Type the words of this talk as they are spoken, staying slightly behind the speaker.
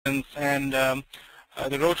and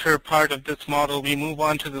the rotor part of this model, we move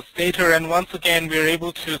on to the stator, and once again we are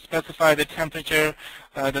able to specify the temperature,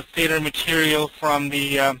 the stator material from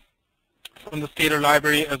the stator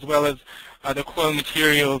library, as well as the coil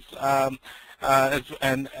materials,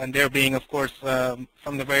 and there being, of course,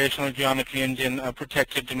 from the variational geometry engine,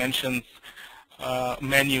 protected dimensions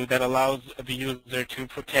menu that allows the user to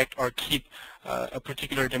protect or keep a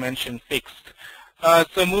particular dimension fixed.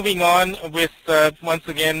 So moving on with, once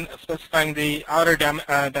again, specifying the outer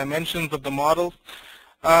dimensions of the model.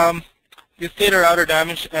 The stator outer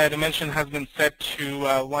dimension has been set to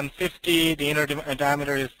 150. The inner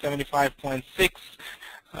diameter is 75.6.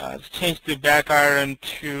 Let's change the back iron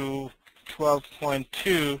to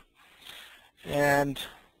 12.2 and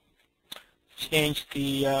change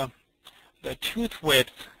the tooth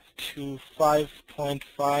width to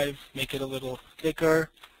 5.5, make it a little thicker,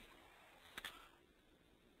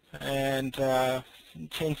 and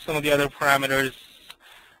change some of the other parameters,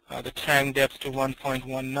 the tang depth to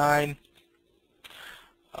 1.19,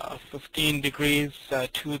 15 degrees,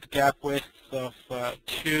 tooth gap width of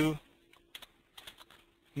 2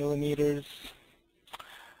 millimeters,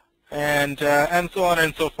 and so on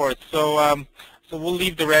and so forth. So so we'll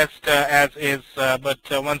leave the rest as is, but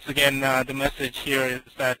once again, the message here is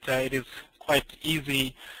that it is quite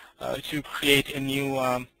easy to create a new,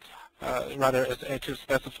 to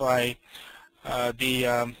specify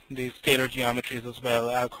the stator geometries as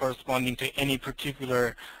well, corresponding to any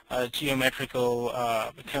particular geometrical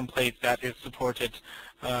template that is supported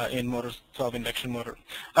in MotorSolve induction motor.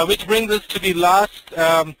 Which brings us to the last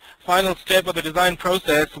final step of the design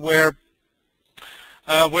process, where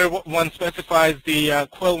one specifies the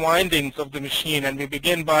coil windings of the machine, and we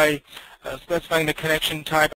begin by specifying the connection type